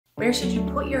Where should you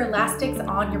put your elastics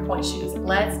on your pointe shoes?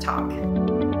 Let's talk.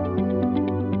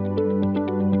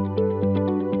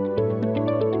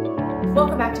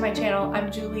 Welcome back to my channel.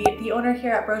 I'm Julie, the owner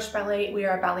here at Broche Ballet. We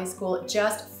are a ballet school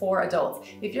just for adults.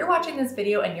 If you're watching this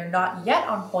video and you're not yet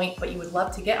on pointe, but you would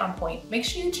love to get on pointe, make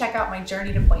sure you check out my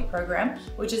Journey to Pointe program,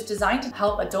 which is designed to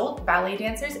help adult ballet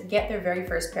dancers get their very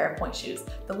first pair of pointe shoes.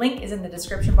 The link is in the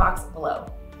description box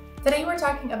below. Today we're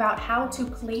talking about how to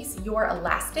place your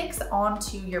elastics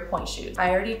onto your pointe shoes. I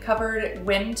already covered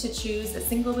when to choose a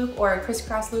single loop or a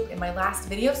crisscross loop in my last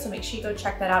video, so make sure you go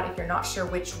check that out if you're not sure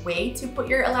which way to put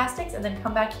your elastics, and then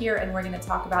come back here and we're gonna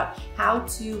talk about how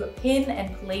to pin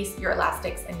and place your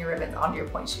elastics and your ribbons onto your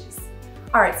pointe shoes.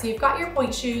 All right, so you've got your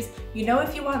pointe shoes. You know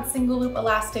if you want single loop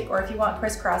elastic or if you want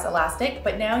crisscross elastic,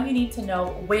 but now you need to know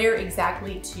where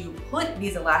exactly to put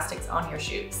these elastics on your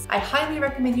shoes. I highly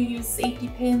recommend you use safety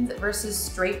pins versus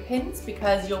straight pins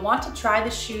because you'll want to try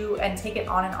the shoe and take it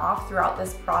on and off throughout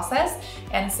this process,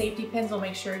 and safety pins will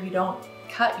make sure you don't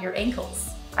cut your ankles.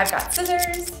 I've got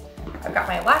scissors, I've got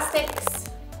my elastics,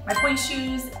 my pointe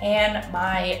shoes, and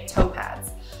my toe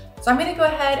pads. So I'm gonna go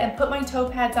ahead and put my toe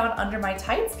pads on under my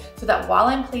tights so that while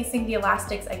I'm placing the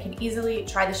elastics, I can easily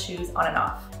try the shoes on and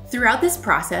off. Throughout this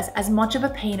process, as much of a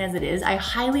pain as it is, I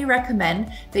highly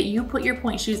recommend that you put your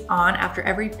pointe shoes on after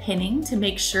every pinning to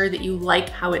make sure that you like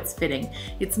how it's fitting.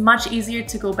 It's much easier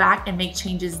to go back and make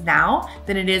changes now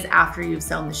than it is after you've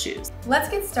sewn the shoes. Let's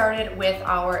get started with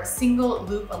our single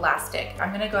loop elastic.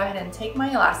 I'm gonna go ahead and take my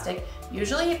elastic.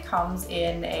 Usually it comes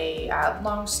in a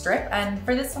long strip, and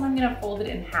for this one I'm gonna fold it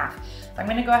in half. So I'm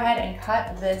gonna go ahead and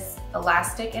cut this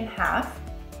elastic in half.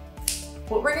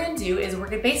 What we're gonna do is we're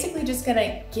basically just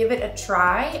gonna give it a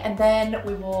try, and then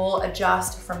we will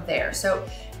adjust from there. So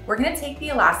we're gonna take the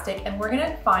elastic and we're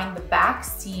gonna find the back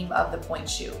seam of the pointe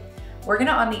shoe. We're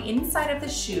gonna, on the inside of the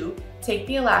shoe, take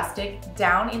the elastic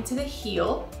down into the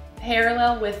heel,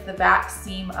 parallel with the back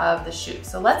seam of the shoe.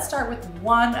 So let's start with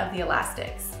one of the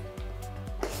elastics.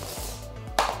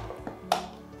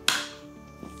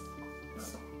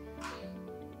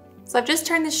 So I've just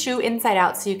turned the shoe inside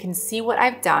out so you can see what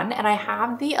I've done, and I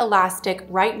have the elastic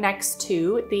right next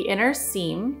to the inner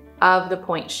seam of the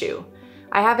pointe shoe.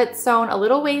 I have it sewn a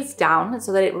little ways down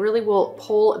so that it really will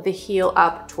pull the heel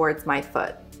up towards my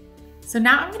foot. So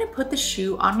now I'm gonna put the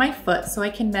shoe on my foot so I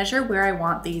can measure where I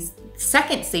want the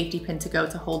second safety pin to go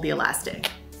to hold the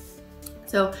elastic.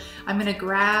 So I'm gonna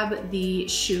grab the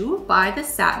shoe by the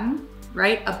satin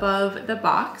right above the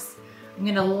box. I'm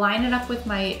gonna line it up with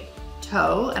my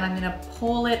toe and I'm gonna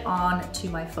pull it on to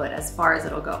my foot as far as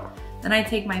it'll go. Then I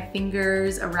take my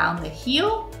fingers around the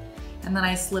heel and then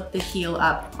I slip the heel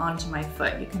up onto my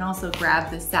foot. You can also grab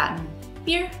the satin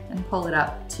here and pull it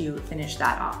up to finish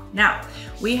that off. Now,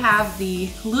 we have the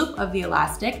loop of the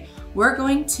elastic. We're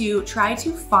going to try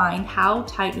to find how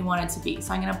tight we want it to be.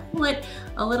 So I'm gonna pull it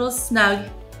a little snug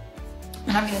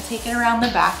and I'm gonna take it around the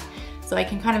back so I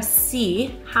can kind of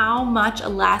see how much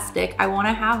elastic I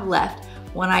wanna have left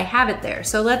when I have it there.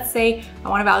 So let's say I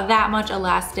want about that much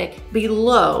elastic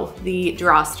below the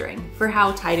drawstring for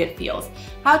how tight it feels.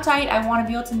 How tight I want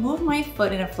to be able to move my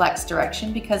foot in a flex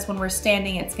direction, because when we're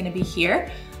standing it's going to be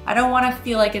here. I don't want to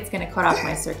feel like it's going to cut off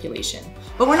my circulation.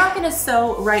 But we're not going to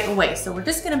sew right away, so we're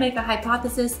just going to make a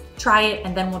hypothesis, try it,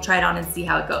 and then we'll try it on and see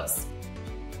how it goes.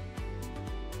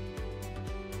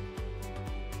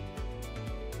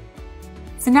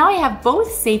 So now I have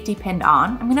both safety pinned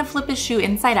on. I'm gonna flip the shoe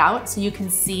inside out so you can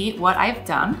see what I've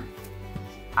done.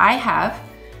 I have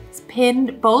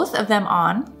pinned both of them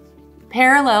on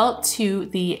parallel to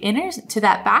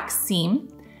that back seam,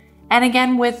 and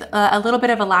again with a little bit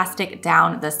of elastic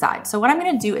down the side. So what I'm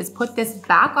gonna do is put this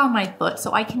back on my foot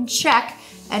so I can check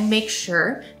and make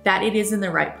sure that it is in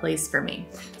the right place for me.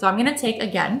 So I'm gonna take,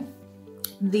 again,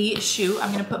 the shoe,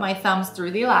 I'm gonna put my thumbs through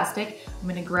the elastic, I'm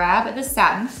gonna grab the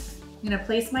satin, I'm gonna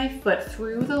place my foot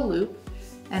through the loop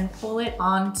and pull it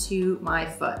onto my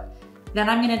foot. Then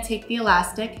I'm gonna take the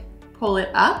elastic, pull it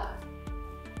up,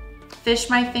 fish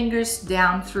my fingers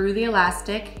down through the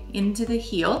elastic into the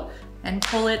heel and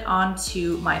pull it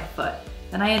onto my foot.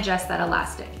 Then I adjust that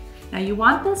elastic. Now you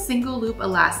want the single loop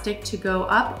elastic to go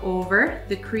up over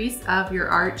the crease of your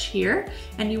arch here,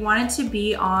 and you want it to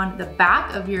be on the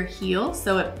back of your heel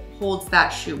so it holds that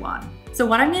shoe on. So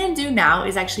what I'm gonna do now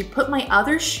is actually put my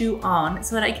other shoe on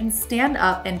so that I can stand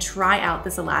up and try out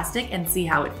this elastic and see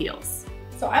how it feels.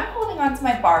 So I'm holding onto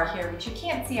my bar here, which you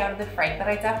can't see out of the frame, but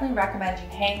I definitely recommend you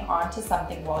hang on to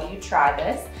something while you try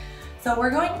this. So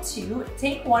we're going to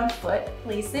take one foot,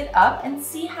 place it up, and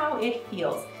see how it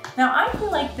feels. Now I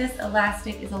feel like this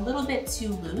elastic is a little bit too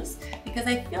loose because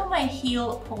I feel my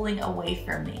heel pulling away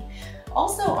from me.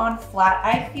 Also on flat,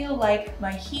 I feel like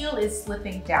my heel is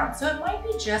slipping down, so it might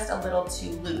be just a little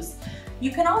too loose.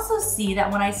 You can also see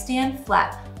that when I stand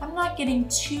flat, I'm not getting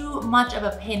too much of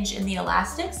a pinch in the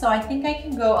elastic, so I think I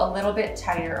can go a little bit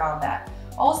tighter on that.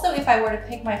 Also, if I were to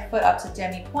pick my foot up to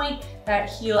demi-pointe, that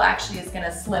heel actually is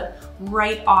gonna slip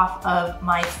right off of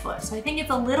my foot. So I think it's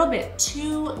a little bit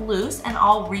too loose and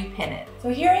I'll repin it. So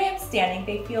here I am standing,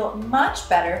 they feel much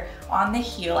better on the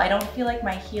heel. I don't feel like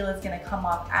my heel is gonna come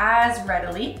off as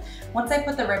readily. Once I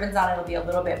put the ribbons on, it'll be a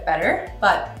little bit better,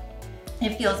 but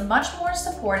it feels much more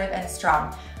supportive and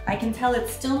strong. I can tell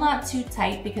it's still not too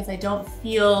tight because I don't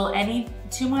feel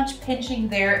too much pinching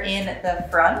there in the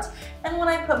front. And when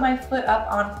I put my foot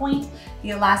up on point,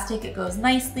 the elastic, it goes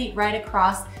nicely right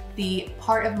across the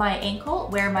part of my ankle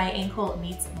where my ankle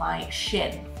meets my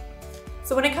shin.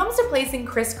 So when it comes to placing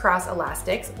crisscross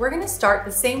elastics, we're gonna start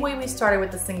the same way we started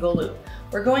with the single loop.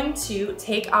 We're going to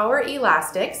take our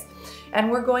elastics and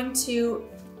we're going to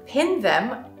pin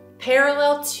them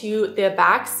parallel to the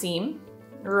back seam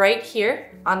right here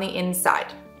on the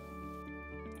inside.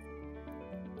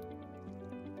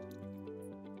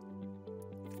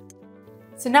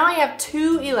 So now I have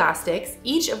two elastics,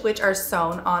 each of which are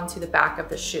sewn onto the back of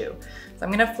the shoe. So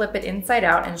I'm gonna flip it inside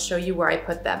out and show you where I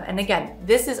put them. And again,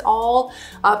 this is all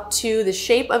up to the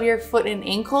shape of your foot and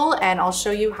ankle, and I'll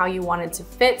show you how you want it to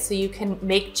fit so you can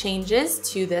make changes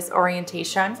to this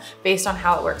orientation based on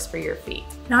how it works for your feet.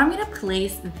 Now I'm gonna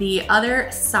place the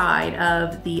other side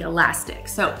of the elastic.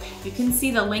 So you can see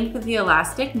the length of the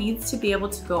elastic needs to be able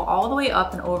to go all the way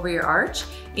up and over your arch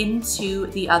into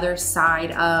the other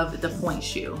side of the pointe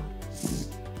shoe.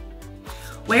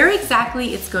 Where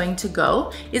exactly it's going to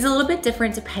go is a little bit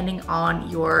different depending on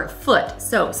your foot.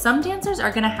 So some dancers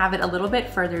are gonna have it a little bit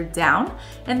further down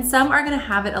and some are gonna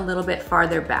have it a little bit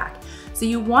farther back. So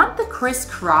you want the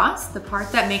crisscross, the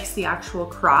part that makes the actual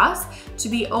cross, to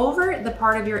be over the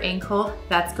part of your ankle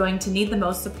that's going to need the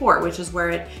most support, which is where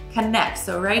it connects.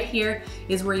 So right here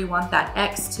is where you want that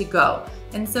X to go.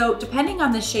 And so depending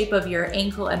on the shape of your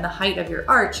ankle and the height of your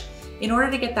arch, in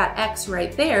order to get that X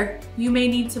right there, you may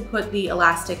need to put the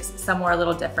elastics somewhere a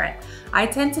little different. I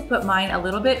tend to put mine a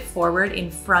little bit forward in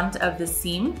front of the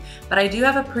seam, but I do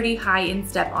have a pretty high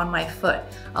instep on my foot.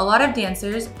 A lot of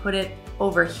dancers put it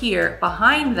over here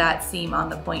behind that seam on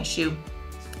the pointe shoe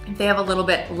if they have a little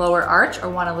bit lower arch or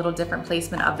want a little different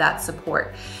placement of that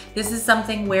support. This is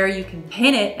something where you can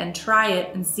pin it and try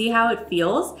it and see how it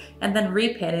feels, and then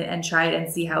repin it and try it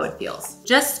and see how it feels.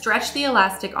 Just stretch the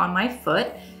elastic on my foot.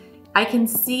 I can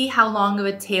see how long of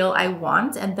a tail I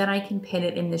want, and then I can pin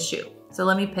it in the shoe. So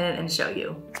let me pin it and show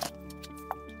you.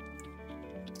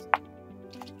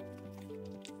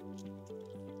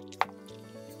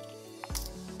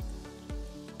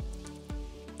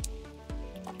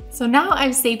 So now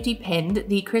I've safety pinned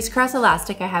the crisscross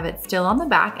elastic. I have it still on the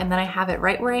back, and then I have it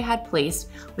right where I had placed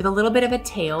with a little bit of a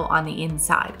tail on the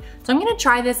inside. So I'm gonna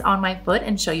try this on my foot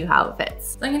and show you how it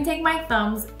fits. So I'm gonna take my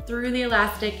thumbs through the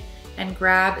elastic and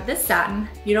grab this satin.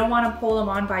 You don't want to pull them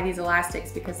on by these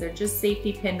elastics because they're just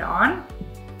safety pinned on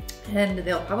and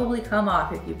they'll probably come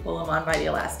off if you pull them on by the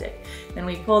elastic. Then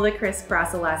we pull the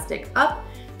crisscross elastic up,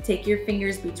 take your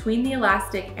fingers between the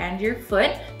elastic and your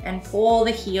foot and pull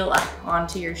the heel up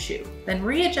onto your shoe. Then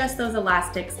readjust those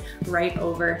elastics right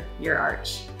over your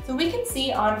arch. So we can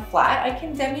see on flat, I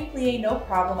can demi-plie no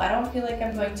problem. I don't feel like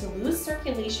I'm going to lose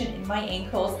circulation in my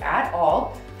ankles at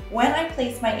all. When I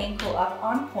place my ankle up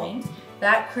on pointe,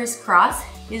 that crisscross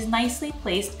is nicely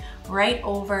placed right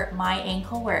over my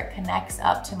ankle where it connects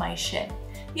up to my shin.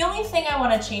 The only thing I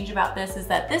want to change about this is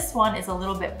that this one is a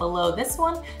little bit below this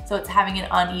one, so it's having an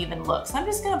uneven look. So I'm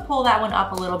just going to pull that one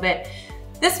up a little bit.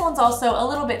 This one's also a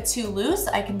little bit too loose.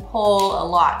 I can pull a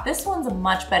lot. This one's a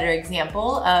much better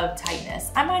example of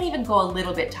tightness. I might even go a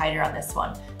little bit tighter on this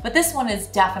one, but this one is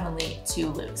definitely too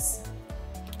loose.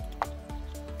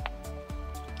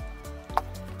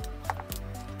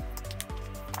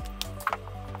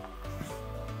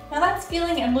 Now that's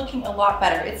feeling and looking a lot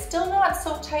better. It's still not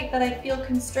so tight that I feel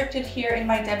constricted here in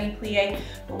my demi-plie,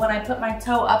 but when I put my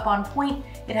toe up on pointe,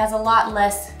 it has a lot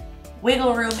less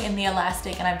wiggle room in the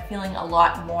elastic and I'm feeling a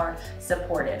lot more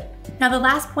supported. Now the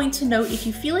last point to note, if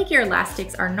you feel like your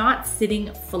elastics are not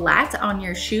sitting flat on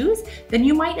your shoes, then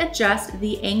you might adjust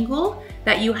the angle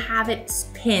that you have it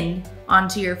pinned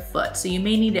onto your foot. So you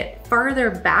may need it further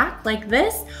back like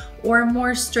this or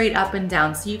more straight up and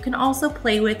down. So you can also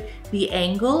play with the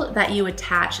angle that you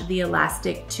attach the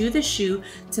elastic to the shoe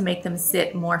to make them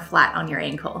sit more flat on your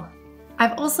ankle.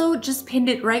 I've also just pinned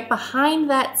it right behind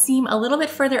that seam a little bit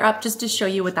further up just to show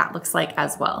you what that looks like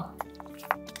as well.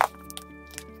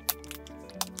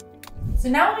 So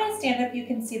now when I stand up, you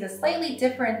can see the slightly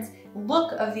different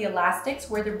look of the elastics,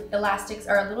 where the elastics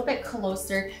are a little bit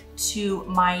closer to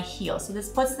my heel. So this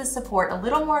puts the support a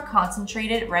little more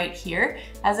concentrated right here,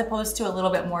 as opposed to a little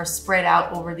bit more spread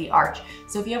out over the arch.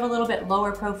 So if you have a little bit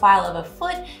lower profile of a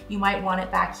foot, you might want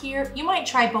it back here. You might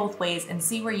try both ways and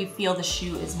see where you feel the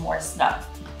shoe is more snug.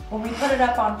 When we put it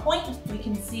up on point, we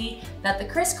can see that the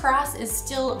crisscross is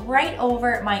still right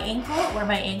over my ankle, where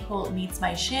my ankle meets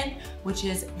my shin, which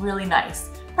is really nice.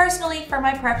 Personally, for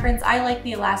my preference, I like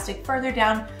the elastic further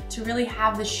down to really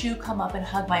have the shoe come up and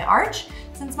hug my arch,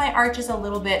 since my arch is a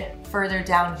little bit further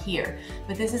down here.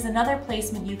 But this is another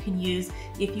placement you can use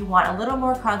if you want a little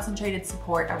more concentrated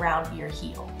support around your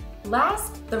heel.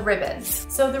 Last, the ribbons.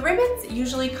 So the ribbons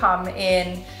usually come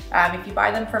in, if you buy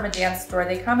them from a dance store,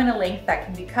 they come in a length that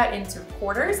can be cut into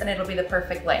quarters, and it'll be the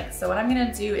perfect length. So what I'm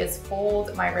gonna do is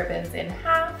fold my ribbons in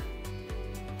half,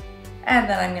 and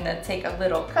then I'm gonna take a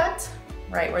little cut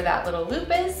right where that little loop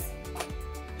is,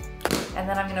 and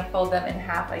then I'm gonna fold them in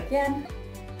half again,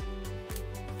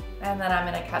 and then I'm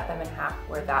gonna cut them in half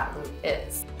where that loop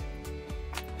is.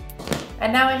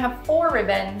 And now I have 4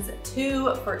 ribbons,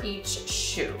 2 for each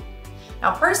shoe.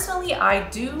 Now personally, I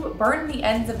do burn the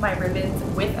ends of my ribbons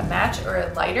with a match or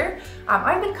a lighter.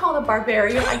 I've been called a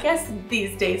barbarian. I guess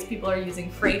these days people are using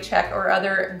fray check or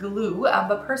other glue,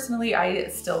 but personally I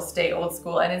still stay old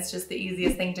school, and it's just the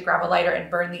easiest thing to grab a lighter and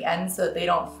burn the ends so that they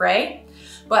don't fray.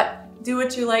 But do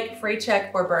what you like, fray check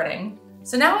or burning.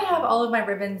 So now I have all of my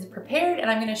ribbons prepared,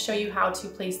 and I'm gonna show you how to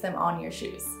place them on your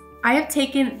shoes. I have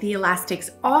taken the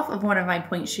elastics off of one of my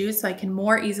Pointe shoes so I can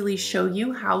more easily show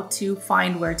you how to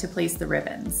find where to place the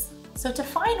ribbons. So to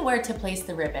find where to place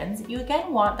the ribbons, you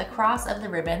again want the cross of the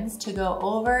ribbons to go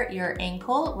over your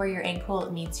ankle, where your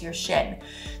ankle meets your shin.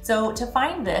 So to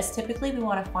find this, typically we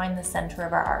want to find the center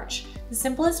of our arch. The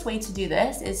simplest way to do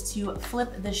this is to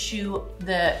flip the shoe,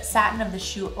 the satin of the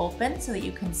shoe open so that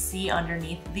you can see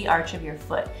underneath the arch of your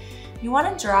foot. You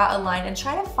want to draw a line and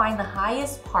try to find the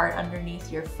highest part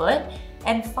underneath your foot,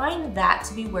 and find that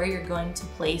to be where you're going to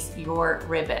place your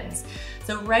ribbons.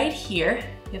 So right here,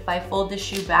 if I fold the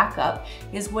shoe back up,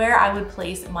 is where I would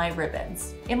place my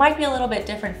ribbons. It might be a little bit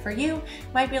different for you,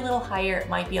 it might be a little higher, it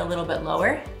might be a little bit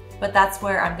lower, but that's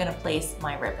where I'm gonna place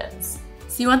my ribbons.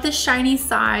 So you want the shiny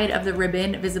side of the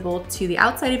ribbon visible to the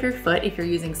outside of your foot if you're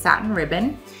using satin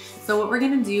ribbon. So what we're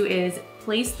gonna do is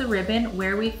place the ribbon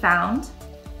where we found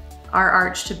our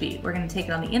arch to be. We're gonna take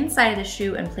it on the inside of the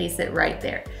shoe and place it right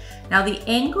there. Now the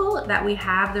angle that we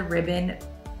have the ribbon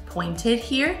pointed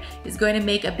here is going to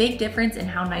make a big difference in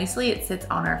how nicely it sits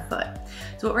on our foot.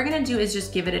 So what we're gonna do is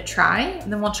just give it a try,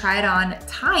 and then we'll try it on,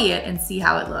 tie it, and see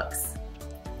how it looks.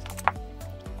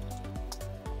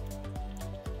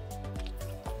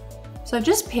 So I've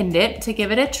just pinned it to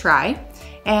give it a try.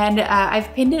 And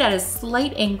I've pinned it at a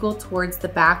slight angle towards the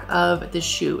back of the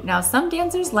shoe. Now some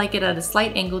dancers like it at a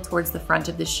slight angle towards the front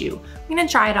of the shoe. I'm gonna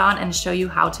try it on and show you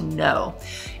how to know.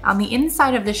 On the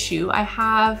inside of the shoe, I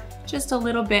have just a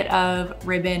little bit of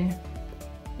ribbon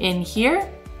in here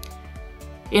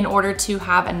in order to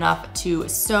have enough to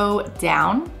sew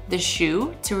down the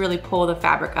shoe to really pull the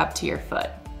fabric up to your foot.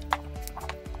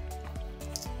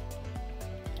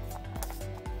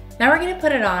 Now we're gonna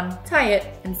put it on, tie it,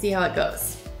 and see how it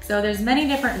goes. So there's many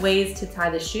different ways to tie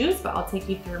the shoes, but I'll take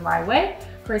you through my way.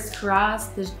 Crisscross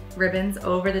the ribbons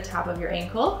over the top of your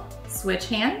ankle, switch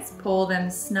hands, pull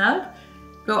them snug,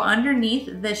 go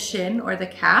underneath the shin or the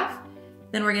calf.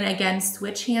 Then we're gonna again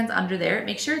switch hands under there.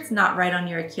 Make sure it's not right on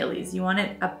your Achilles. You want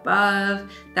it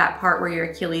above that part where your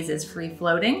Achilles is free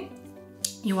floating.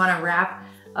 You wanna wrap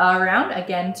around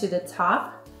again to the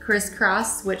top,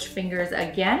 crisscross, switch fingers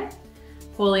again,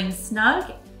 pulling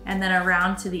snug, and then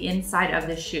around to the inside of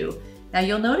the shoe. Now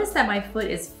you'll notice that my foot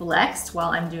is flexed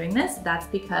while I'm doing this. That's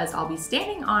because I'll be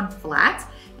standing on flat,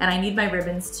 and I need my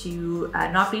ribbons to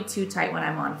not be too tight when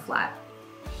I'm on flat.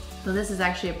 So this is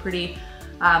actually a pretty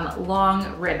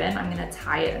long ribbon. I'm gonna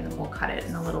tie it and then we'll cut it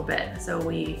in a little bit. So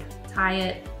we tie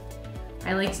it.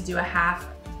 I like to do a half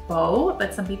bow,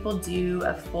 but some people do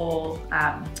a full,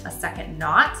 a second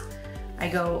knot. I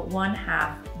go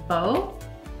 1/2 bow.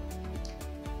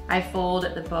 I fold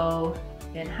the bow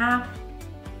in half,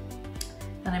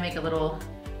 then I make a little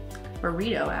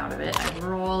burrito out of it. I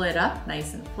roll it up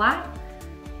nice and flat,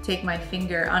 take my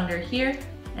finger under here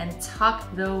and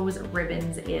tuck those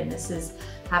ribbons in.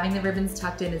 Having the ribbons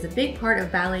tucked in is a big part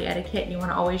of ballet etiquette. You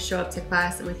wanna always show up to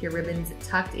class with your ribbons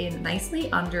tucked in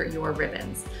nicely under your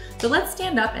ribbons. So let's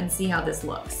stand up and see how this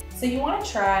looks. So you wanna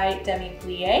try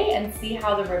demi-plie and see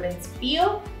how the ribbons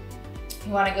feel.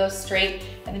 You wanna go straight,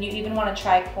 and then you even wanna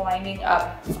try climbing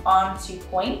up onto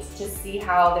points to see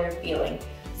how they're feeling.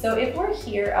 So if we're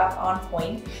here up on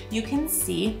point, you can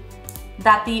see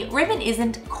that the ribbon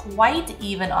isn't quite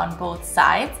even on both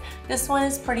sides. This one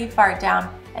is pretty far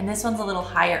down and this one's a little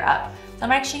higher up. So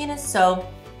I'm actually gonna sew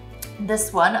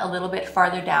this one a little bit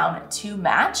farther down to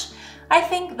match. I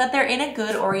think that they're in a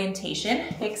good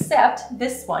orientation, except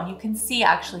this one, you can see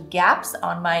actually gaps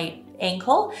on my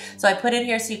ankle. So I put it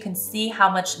here so you can see how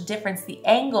much difference the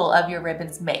angle of your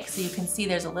ribbons make. So you can see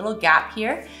there's a little gap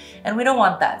here and we don't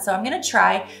want that. So I'm gonna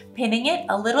try pinning it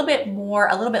a little bit more,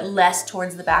 a little bit less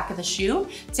towards the back of the shoe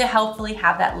to hopefully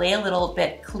have that lay a little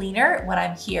bit cleaner when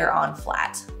I'm here on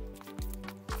flat.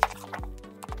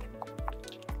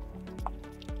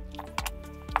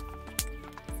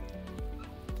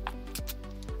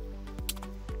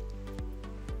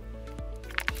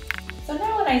 So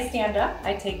now when I stand up,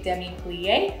 I take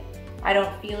demi-plie. I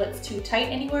don't feel it's too tight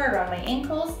anywhere around my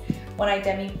ankles. When I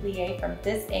demi-plie from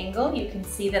this angle, you can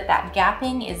see that that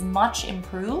gapping is much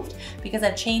improved because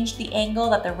I've changed the angle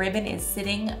that the ribbon is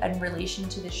sitting in relation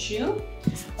to the shoe.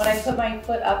 When I put my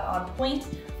foot up on point,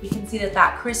 we can see that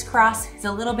that crisscross is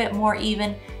a little bit more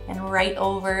even and right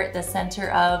over the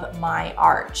center of my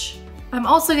arch. I'm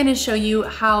also going to show you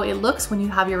how it looks when you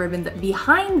have your ribbons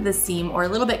behind the seam or a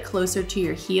little bit closer to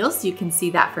your heel so you can see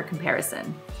that for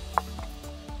comparison.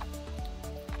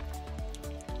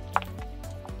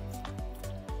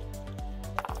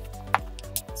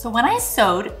 So when I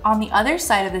sewed on the other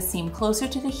side of the seam closer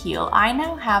to the heel, I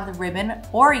now have the ribbon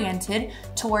oriented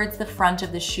towards the front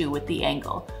of the shoe with the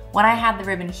angle. When I had the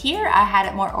ribbon here, I had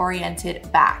it more oriented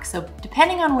back. So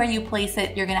depending on where you place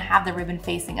it, you're gonna have the ribbon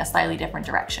facing a slightly different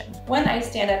direction. When I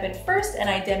stand up in first and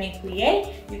I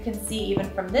demi-plie, you can see even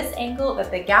from this angle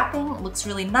that the gapping looks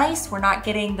really nice. We're not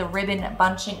getting the ribbon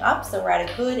bunching up, so we're at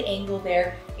a good angle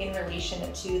there in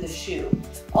relation to the shoe.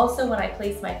 Also, when I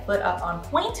place my foot up on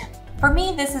point, for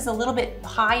me, this is a little bit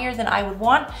higher than I would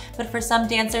want, but for some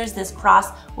dancers, this cross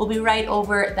will be right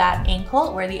over that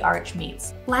ankle where the arch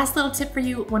meets. Last little tip for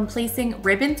you when placing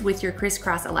ribbons with your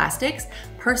crisscross elastics.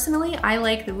 Personally, I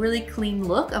like the really clean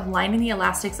look of lining the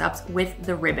elastics up with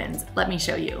the ribbons. Let me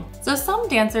show you. So some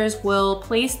dancers will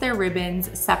place their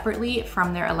ribbons separately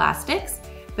from their elastics,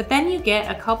 but then you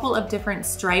get a couple of different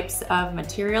stripes of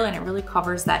material and it really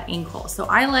covers that ankle. So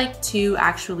I like to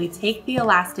actually take the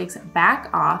elastics back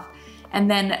off and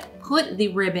then put the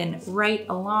ribbon right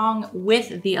along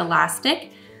with the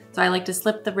elastic. So I like to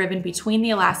slip the ribbon between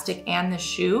the elastic and the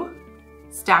shoe,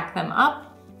 stack them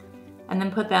up, and then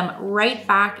put them right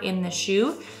back in the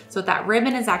shoe so that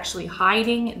ribbon is actually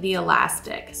hiding the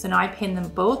elastic. So now I pin them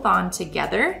both on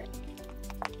together.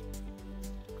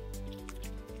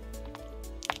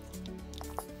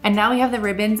 And now we have the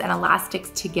ribbons and elastics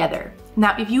together.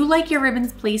 Now, if you like your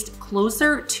ribbons placed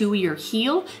closer to your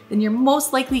heel, then you're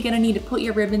most likely gonna need to put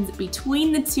your ribbons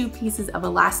between the two pieces of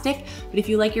elastic. But if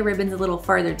you like your ribbons a little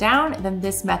farther down, then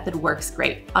this method works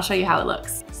great. I'll show you how it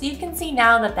looks. So you can see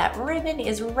now that that ribbon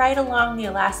is right along the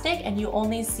elastic and you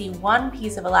only see one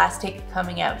piece of elastic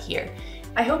coming out here.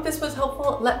 I hope this was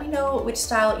helpful. Let me know which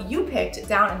style you picked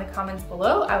down in the comments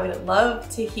below. I would love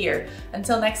to hear.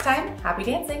 Until next time, happy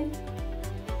dancing.